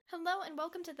Hello and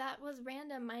welcome to That Was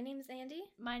Random. My name is Andy.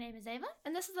 My name is Ava.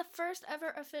 And this is the first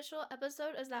ever official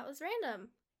episode as That Was Random.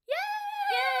 Yay!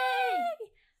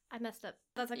 I messed up.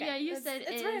 That's okay. Yeah, you said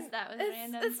That Was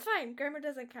Random. It's fine. Grammar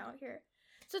doesn't count here.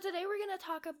 So today we're going to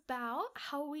talk about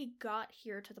how we got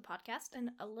here to the podcast and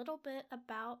a little bit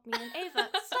about me and Ava.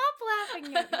 Stop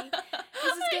laughing at me.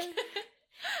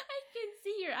 I can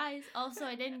see your eyes. Also,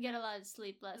 I didn't get a lot of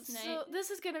sleep last night. So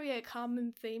this is going to be a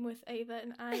common theme with Ava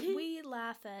and I. We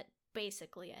laugh at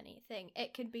basically anything.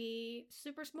 It could be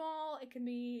super small. It can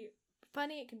be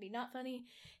funny. It can be not funny.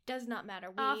 Does not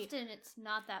matter. Often it's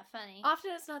not that funny.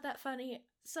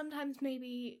 Sometimes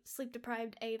maybe sleep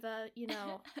deprived Ava, it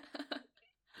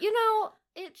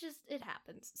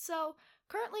happens. So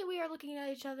currently we are looking at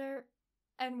each other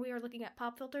and we are looking at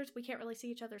pop filters. We can't really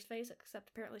see each other's face, except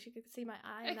apparently she could see my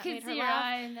eye and that made her laugh. I could see your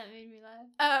eye and that made me laugh.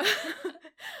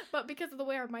 But because of the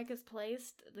way our mic is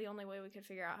placed, the only way we could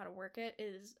figure out how to work it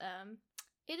is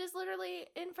literally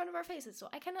in front of our faces. So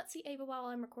I cannot see Ava while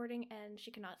I'm recording and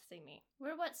she cannot see me.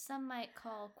 We're what some might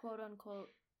call quote unquote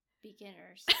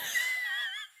beginners.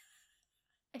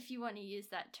 If you want to use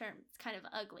that term. It's kind of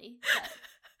ugly, but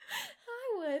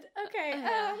I would. Okay.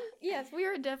 Yes, we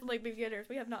are definitely beginners.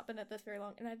 We have not been at this very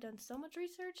long, and I've done so much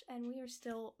research, and we are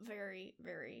still very,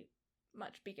 very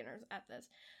much beginners at this.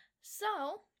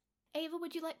 So, Ava,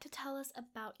 would you like to tell us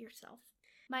about yourself?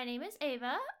 My name is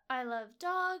Ava. I love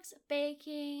dogs,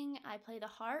 baking, I play the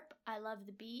harp, I love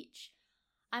the beach.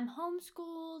 I'm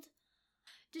homeschooled.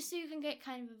 Just so you can get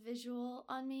kind of a visual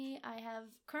on me, I have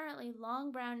currently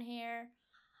long brown hair.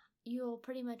 You'll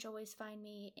pretty much always find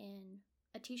me in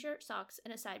a t-shirt, socks,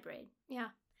 and a side braid. Yeah.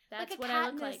 That's like what I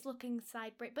look like. Looking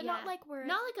side braid, but yeah. not like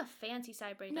a fancy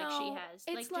side braid like she has.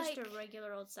 It's just a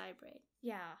regular old side braid.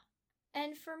 Yeah.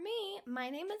 And for me, my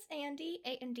name is Andy,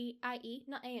 A-N-D-I-E,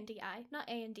 not A-N-D-I, not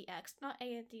A-N-D-X, not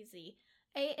A-N-D-Z,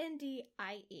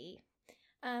 A-N-D-I-E.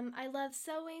 I love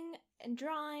sewing and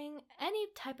drawing, any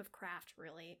type of craft,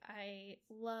 really. I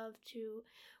love to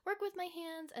work with my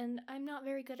hands, and I'm not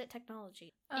very good at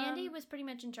technology. Andy was pretty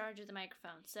much in charge of the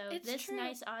microphone, so this true.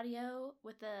 Nice audio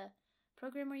with the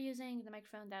program we're using, the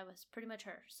microphone, that was pretty much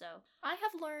her, so. I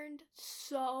have learned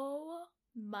so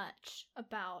much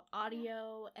about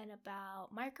audio and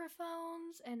about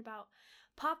microphones and about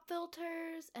pop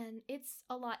filters, and it's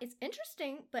a lot. It's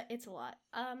interesting, but it's a lot.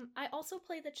 I also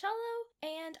play the cello,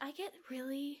 and I get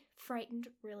really frightened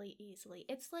really easily.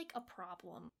 It's like a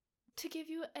problem. To give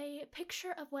you a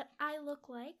picture of what I look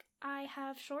like, I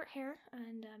have short hair,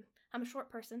 and I'm a short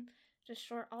person, just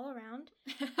short all around.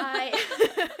 I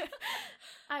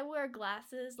wear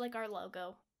glasses like our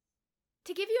logo.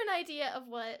 To give you an idea of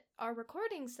what our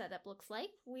recording setup looks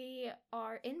like, we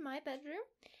are in my bedroom.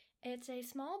 It's a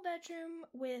small bedroom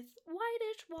with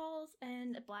whitish walls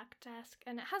and a black desk,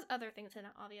 and it has other things in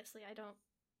it, obviously. I don't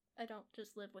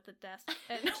just live with a desk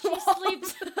and she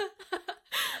sleeps.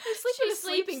 I sleep in a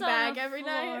sleeping bag every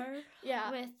night.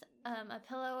 Yeah. With a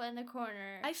pillow in the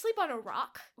corner. I sleep on a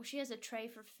rock. Well, she has a tray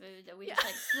for food that we just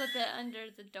slip it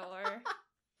under the door.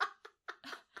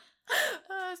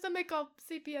 Somebody call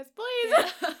CPS, please. Yeah.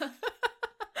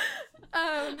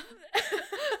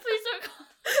 Please don't call.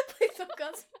 Please don't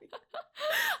call CPS.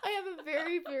 I have a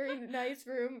very, very nice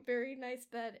room, very nice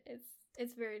bed.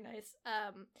 It's very nice.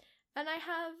 And I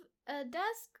have a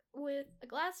desk with a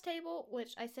glass table,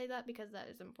 which I say that because that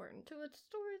is important to its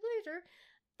story later.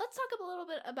 Let's talk a little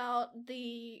bit about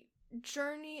the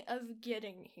journey of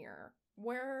getting here.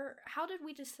 How did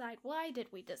we decide, why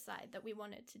did we decide that we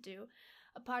wanted to do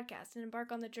a podcast and embark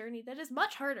on the journey that is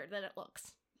much harder than it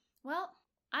looks? Well,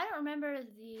 I don't remember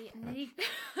the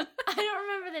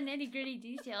nitty gritty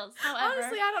details. However,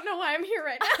 honestly, I don't know why I'm here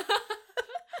right now.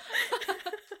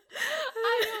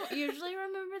 I don't usually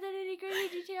remember the nitty gritty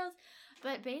details,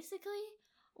 but basically,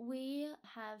 we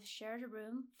have shared a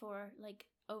room for like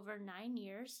over 9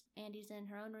 years. Andy's in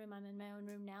her own room. I'm in my own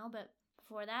room now, but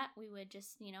before that, we would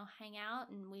just hang out,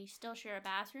 and we still share a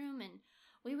bathroom, and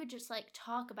we would just like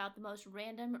talk about the most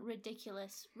random,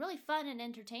 ridiculous, really fun and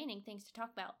entertaining things to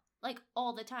talk about, like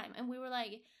all the time. And we were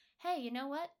like, hey, you know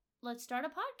what? Let's start a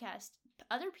podcast.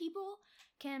 Other people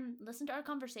can listen to our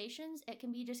conversations. It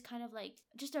can be just kind of like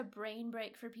just a brain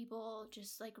break for people,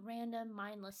 just like random,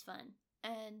 mindless fun.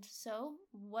 And so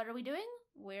what are we doing?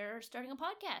 We're starting a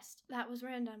podcast. That Was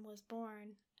Random was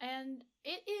born. And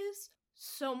it is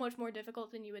so much more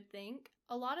difficult than you would think.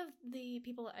 A lot of the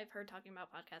people that I've heard talking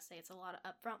about podcasts say it's a lot of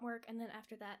upfront work, and then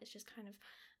after that it's just kind of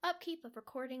upkeep of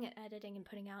recording and editing and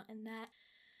putting out, and that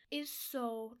is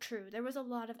so true. There was a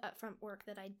lot of upfront work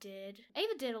that I did.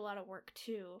 Ava did a lot of work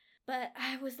too, but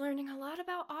I was learning a lot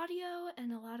about audio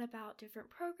and a lot about different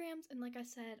programs, and like I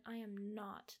said, I am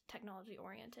not technology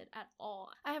oriented at all.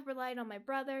 I have relied on my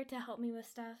brother to help me with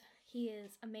stuff. He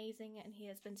is amazing and he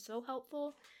has been so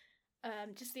helpful.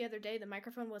 Just the other day, the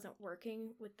microphone wasn't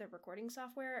working with the recording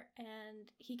software,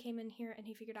 and he came in here and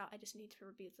he figured out I just need to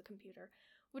reboot the computer,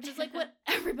 which is like what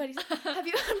everybody's. Have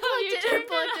you unplugged it or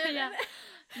plugged it?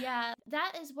 Yeah,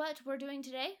 that is what we're doing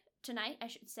tonight, I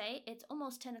should say. It's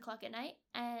almost 10 o'clock at night,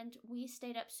 and we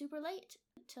stayed up super late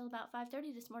till about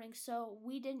 5:30 this morning, so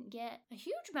we didn't get a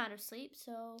huge amount of sleep.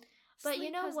 So, but you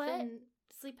know what?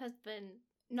 Sleep has been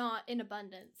not in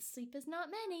abundance. Sleep is not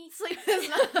many. Sleep is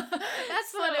not.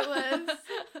 That's what it was.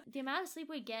 The amount of sleep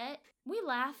we get, we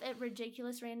laugh at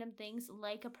ridiculous random things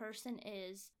like a person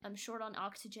is short on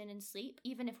oxygen and sleep,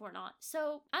 even if we're not.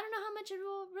 So I don't know how much it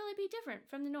will really be different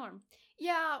from the norm.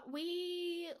 Yeah,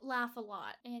 we laugh a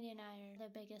lot. Andy and I are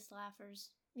the biggest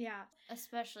laughers. Yeah.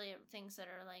 Especially at things that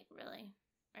are like, really?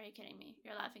 Are you kidding me?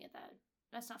 You're laughing at that.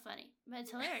 That's not funny. But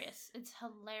it's hilarious. It's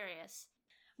hilarious.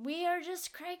 We are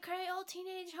just cray old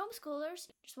teenage homeschoolers.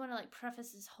 Just want to like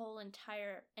preface this whole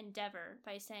entire endeavor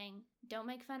by saying, don't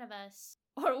make fun of us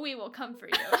or we will come for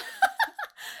you.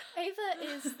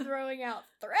 Ava is throwing out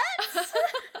threats.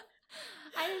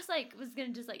 I just like was gonna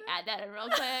just like add that in real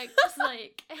quick. Just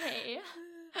like, hey,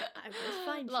 I will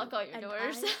find you. Lock all your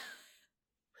doors. Will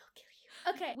kill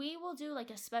you. Okay. We will do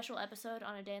like a special episode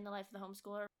on a day in the life of the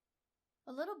homeschooler.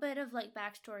 A little bit of like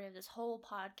backstory of this whole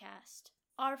podcast.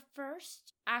 Our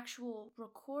first actual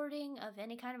recording of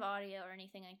any kind of audio or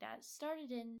anything like that started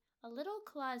in a little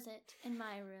closet in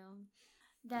my room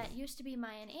that used to be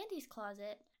my and Andy's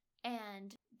closet,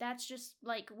 and that's just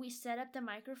like we set up the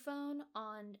microphone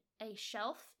on a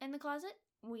shelf in the closet.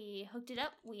 We hooked it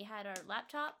up. We had our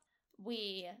laptop.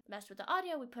 We messed with the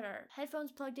audio. We put our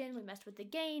headphones plugged in. We messed with the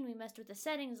gain. We messed with the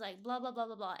settings, like blah, blah, blah,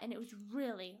 blah, blah. And it was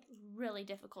really, really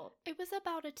difficult. It was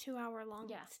about a 2-hour long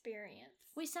experience.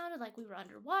 We sounded like we were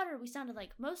underwater.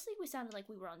 Mostly we sounded like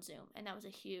we were on Zoom. And that was a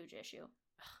huge issue.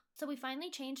 So we finally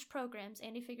changed programs.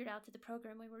 Andy figured out that the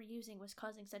program we were using was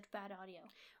causing such bad audio.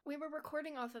 We were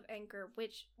recording off of Anchor,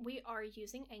 which we are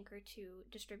using Anchor to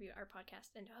distribute our podcast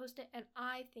and to host it, and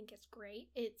I think it's great.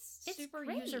 It's super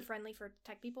user-friendly for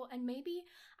tech people, and maybe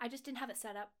I just didn't have it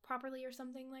set up properly or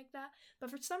something like that,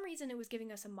 but for some reason it was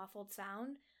giving us a muffled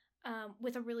sound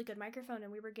with a really good microphone,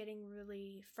 and we were getting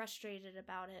really frustrated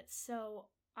about it, so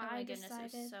I decided...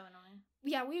 Goodness, it was so annoying.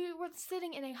 Yeah, we were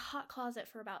sitting in a hot closet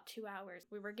for about 2 hours.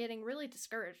 We were getting really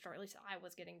discouraged, or at least I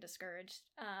was getting discouraged.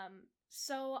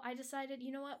 So I decided,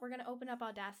 you know what, we're going to open up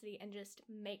Audacity and just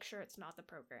make sure it's not the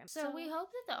program. So we hope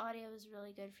that the audio is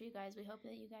really good for you guys. We hope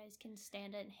that you guys can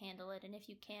stand it and handle it. And if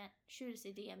you can't, shoot us a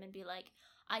DM and be like,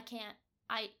 I can't.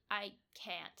 I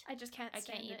just can't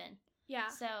stand it. Even. Yeah.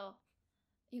 So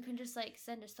you can just like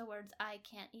send us the words, I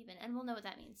can't even, and we'll know what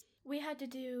that means. We had to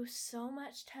do so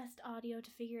much test audio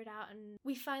to figure it out, and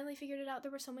we finally figured it out.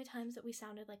 There were so many times that we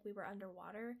sounded like we were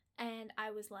underwater, and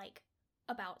I was like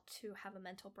about to have a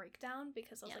mental breakdown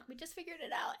because I was like, we just figured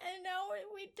it out, and no,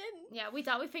 we didn't. Yeah, we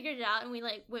thought we figured it out, and we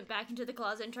like went back into the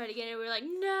closet and tried to get it, and we were like,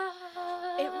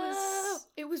 no!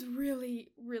 It was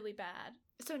really, really bad.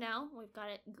 So now we've got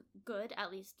it good, at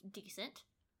least decent.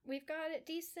 We've got it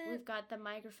decent. We've got the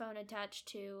microphone attached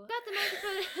to...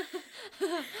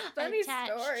 Funny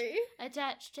story.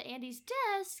 Attached to Andy's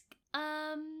desk. There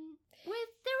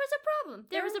was a problem.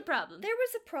 There was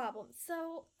a problem.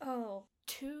 So,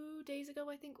 2 days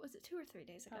ago, I think. Was it 2 or 3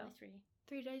 days ago? Probably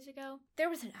 3. 3 days ago. There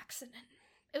was an accident.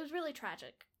 It was really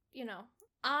tragic. You know.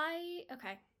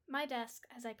 My desk,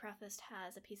 as I prefaced,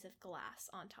 has a piece of glass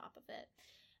on top of it.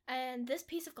 And this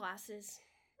piece of glass is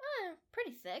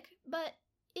pretty thick, but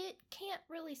it can't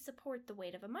really support the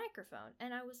weight of a microphone.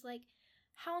 And I was like,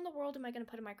 how in the world am I going to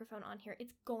put a microphone on here?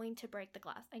 It's going to break the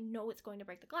glass. I know it's going to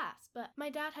break the glass. But my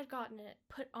dad had gotten it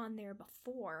put on there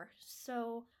before.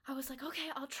 So I was like, okay,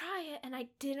 I'll try it. And I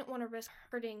didn't want to risk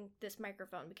hurting this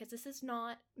microphone because this is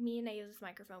not me and Ava's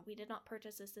microphone. We did not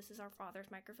purchase this. This is our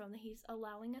father's microphone that he's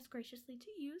allowing us graciously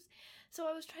to use. So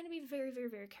I was trying to be very, very,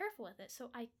 very careful with it. So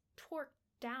I torqued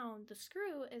down the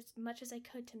screw as much as I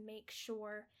could to make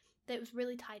sure that it was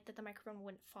really tight, that the microphone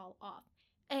wouldn't fall off.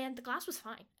 And the glass was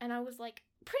fine. And I was like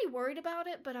pretty worried about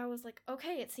it, but I was like,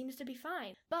 okay, it seems to be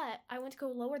fine. But I went to go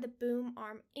lower the boom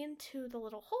arm into the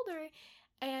little holder,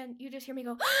 and you just hear me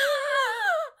go,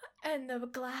 And the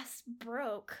glass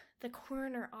broke the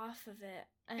corner off of it.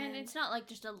 And it's not like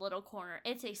just a little corner.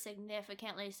 It's a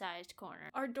significantly sized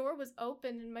corner. Our door was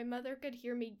open and my mother could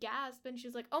hear me gasp and she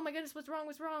was like, "Oh my goodness, what's wrong?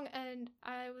 What's wrong?" And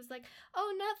I was like,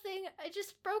 "Oh, nothing. I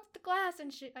just broke the glass."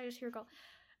 And I just hear her go,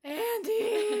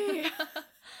 "Andy!"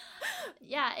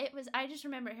 Yeah, it was, I just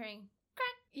remember hearing,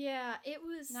 crack. Yeah, it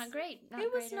was Not great.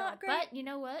 It was not great. But you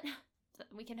know what?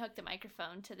 We can hook the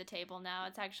microphone to the table now.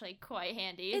 It's actually quite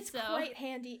handy. It's quite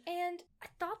handy. And I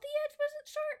thought the edge wasn't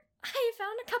sharp. I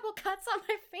found a couple cuts on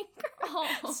my finger.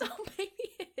 Oh. So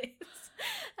maybe it is.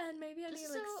 And maybe I need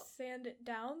to sand it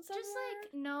down somewhere.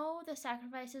 Just know the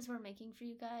sacrifices we're making for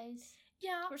you guys.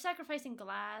 Yeah. We're sacrificing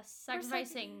glass,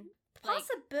 sacrificing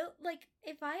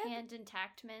if I have hand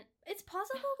intactment. It's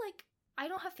possible I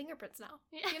don't have fingerprints now.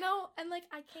 Yeah. You know? And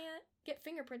I can't get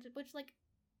fingerprinted, which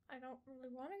I don't really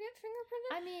want to get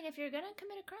fingerprinted. I mean, if you're gonna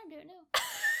commit a crime, do it now.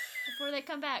 Before they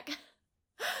come back.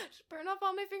 Just burn off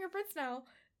all my fingerprints now.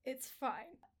 It's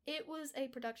fine. It was a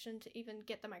production to even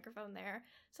get the microphone there.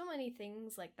 So many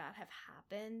things like that have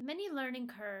happened. Many learning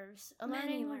curves. A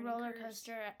learning roller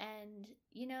coaster. And,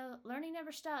 learning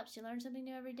never stops. You learn something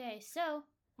new every day. So,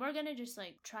 we're gonna just,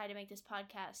 try to make this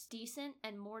podcast decent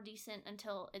and more decent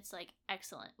until it's,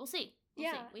 excellent. We'll see.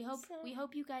 We'll see. We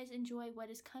hope you guys enjoy what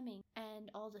is coming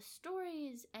and all the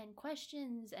stories and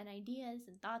questions and ideas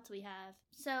and thoughts we have.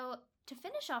 So, to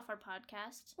finish off our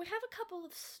podcast, we have a couple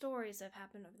of stories that have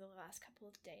happened over the last couple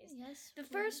of days. Yes. The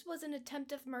first was an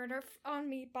attempt of murder on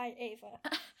me by Ava.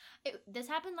 This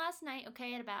happened last night,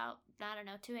 okay, at about,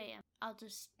 2 a.m. I'll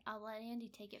let Andy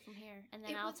take it from here, and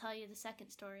then I'll tell you the second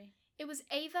story. It was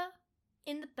Ava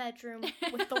in the bedroom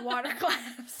with the water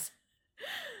glass.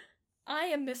 I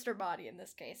am Mr. Body in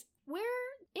this case. We're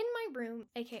in my room,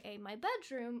 aka my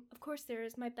bedroom. Of course, there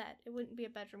is my bed. It wouldn't be a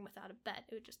bedroom without a bed.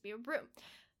 It would just be a room.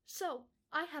 So,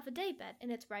 I have a day bed,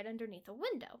 and it's right underneath a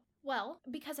window. Well,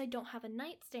 because I don't have a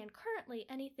nightstand currently,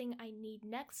 anything I need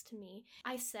next to me,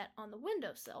 I set on the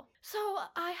windowsill. So,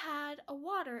 I had a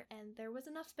water, and there was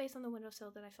enough space on the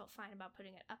windowsill that I felt fine about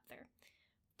putting it up there.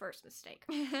 First mistake.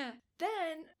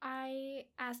 Then I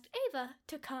asked Ava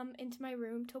to come into my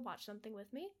room to watch something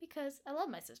with me because I love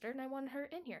my sister and I wanted her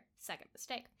in here. Second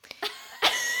mistake.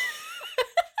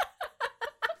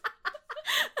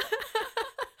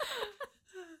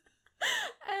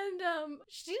 And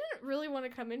she didn't really want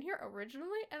to come in here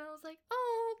originally, and I was like,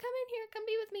 "Oh, come in here, come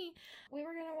be with me." We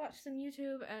were gonna watch some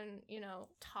YouTube and,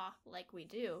 talk like we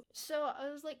do. So I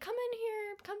was like, "Come in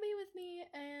here, come be with me."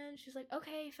 And she's like,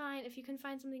 "Okay, fine, if you can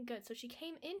find something good." So she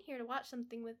came in here to watch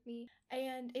something with me,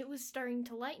 and it was starting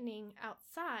to lightning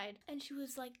outside, and she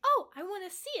was like, "Oh, I want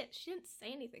to see it." She didn't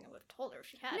say anything. I would have told her if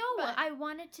she had. No, but I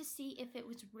wanted to see if it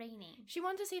was raining. she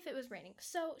wanted to see if it was raining.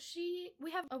 So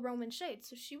we have a Roman shade,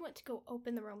 so she went to go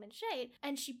open the Roman shade,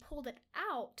 and she pulled it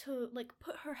out to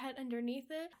put her head underneath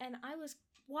it, and I was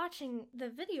watching the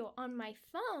video on my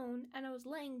phone, and I was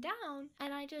laying down,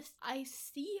 and I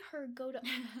see her go to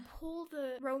pull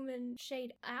the Roman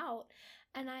shade out,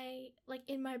 and I,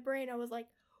 in my brain, I was like,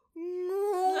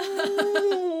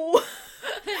 "No!"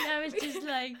 And I was just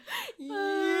like,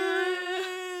 "Yeah."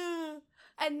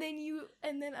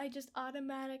 And then I just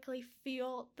automatically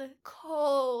feel the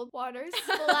cold water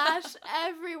splash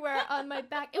everywhere on my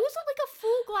back. It was like a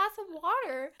full glass of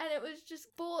water, and it was just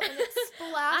full, and it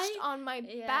splashed on my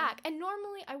back. And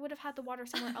normally I would have had the water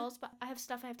somewhere else, but I have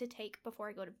stuff I have to take before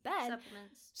I go to bed.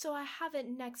 Supplements. So I have it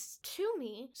next to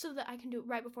me so that I can do it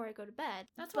right before I go to bed.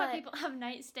 That's why people have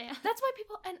nightstands.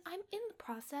 And I'm in the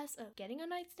process of getting a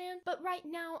nightstand, but right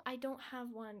now I don't have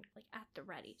one at the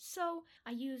ready. So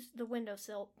I use the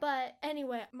windowsill. But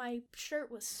anyway, my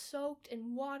shirt was soaked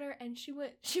in water, and she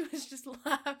was just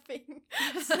laughing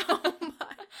so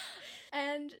much.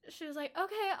 And she was like,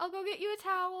 "Okay, I'll go get you a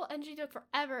towel." And she took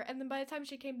forever. And then by the time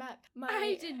she came back,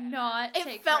 I did not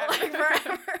it felt like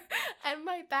forever. And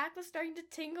my back was starting to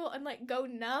tingle and go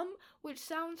numb, which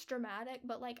sounds dramatic,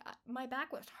 but my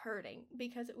back was hurting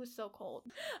because it was so cold.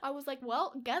 I was like,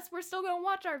 "Well, guess we're still gonna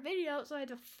watch our video." So I had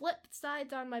to flip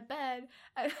sides on my bed,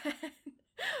 and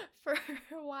for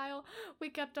a while we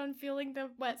kept on feeling the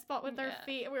wet spot with our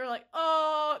feet, and we were like,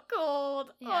 "Oh,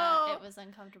 cold." Yeah, it was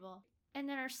uncomfortable. And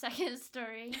then our second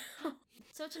story.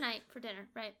 So tonight for dinner,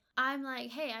 right? I'm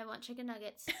like, "Hey, I want chicken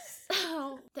nuggets."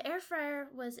 So the air fryer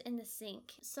was in the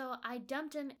sink. So I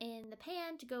dumped them in the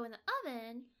pan to go in the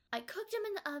oven. I cooked them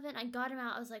in the oven. I got them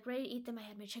out. I was ready to eat them. I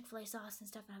had my Chick-fil-A sauce and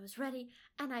stuff, and I was ready.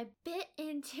 And I bit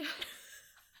into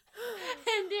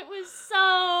And it was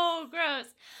so gross.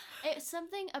 It's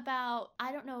something about,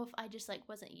 I don't know if I just like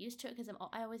wasn't used to it because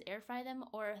I always air fry them,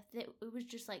 or if it was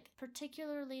just like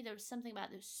particularly there was something about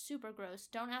it that was super gross.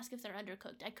 Don't ask if they're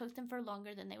undercooked. I cooked them for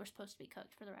longer than they were supposed to be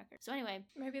cooked, for the record. So anyway,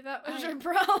 Maybe that was your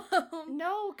problem.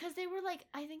 no, because they were like,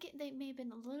 I think they may have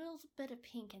been a little bit of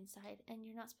pink inside, and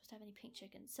you're not supposed to have any pink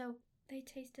chicken. So they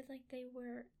tasted like they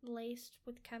were laced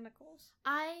with chemicals.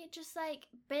 I just like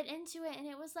bit into it, and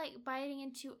it was like biting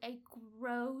into a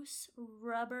gross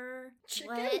rubber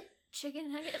wet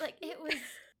chicken nugget. Like it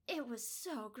was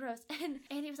so gross. And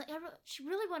Andy was like, she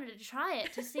really wanted to try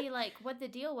it to see like what the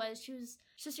deal was. She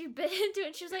bit into it,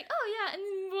 and she was like, oh yeah, and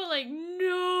then we're like,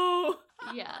 no.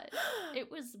 Yeah, it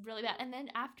was really bad. And then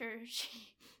after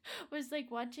she was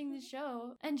like watching the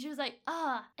show, and she was like,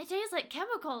 it tastes like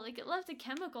chemical. Like it left a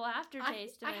chemical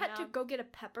aftertaste. I had to go get a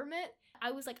peppermint. I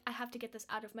was like, I have to get this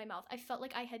out of my mouth. I felt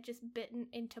like I had just bitten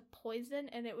into poison,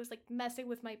 and it was like messing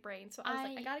with my brain. So I was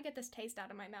like, I gotta get this taste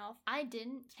out of my mouth. I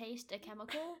didn't taste a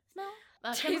chemical smell.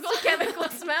 Chemical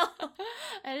smell.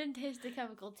 I didn't taste the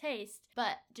chemical taste,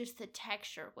 but just the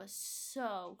texture was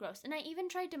so gross. And I even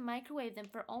tried to microwave them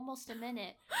for almost a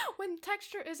minute. When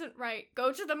texture isn't right,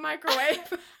 go to the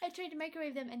microwave. I tried to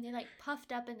microwave them, and they like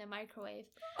puffed up in the microwave.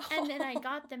 And then I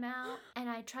got them out, and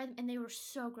I tried them, and they were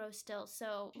so gross still.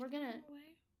 So we're gonna...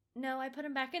 No, I put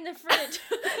them back in the fridge.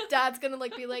 Dad's gonna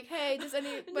like be like, hey, does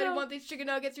anybody want these chicken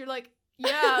nuggets? You're like,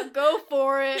 yeah, go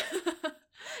for it.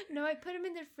 No, I put them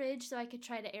in the fridge so I could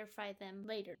try to air fry them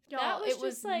later. Y'all, it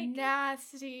was like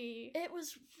nasty. It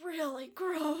was really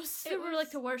gross. It were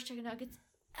like the worst chicken nuggets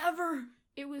ever.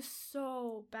 It was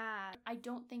so bad. I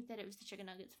don't think that it was the chicken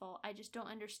nuggets' fault. I just don't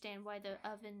understand why the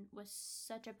oven was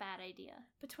such a bad idea.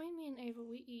 Between me and Ava,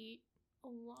 we eat a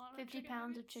lot of 50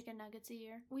 pounds of chicken nuggets a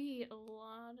year. We eat a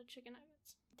lot of chicken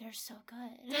nuggets. They're so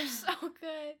good. They're so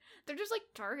good. They're just like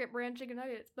Target brand chicken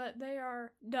nuggets, but they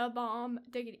are the bomb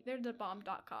diggity. They're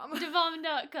thebomb.com.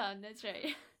 Thebomb.com, that's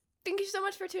right. Thank you so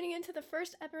much for tuning in to the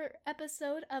first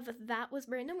episode of That Was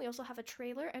Random. We also have a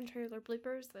trailer and trailer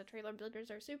bloopers. The trailer bloopers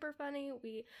are super funny.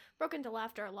 We broke into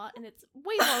laughter a lot, and it's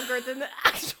way longer than the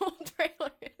actual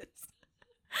trailer is.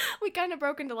 We kind of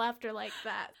broke into laughter like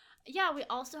that. Yeah, we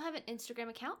also have an Instagram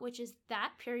account, which is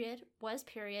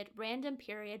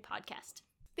 _random_podcast.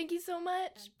 Thank you so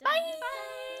much. Bye!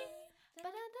 Bye.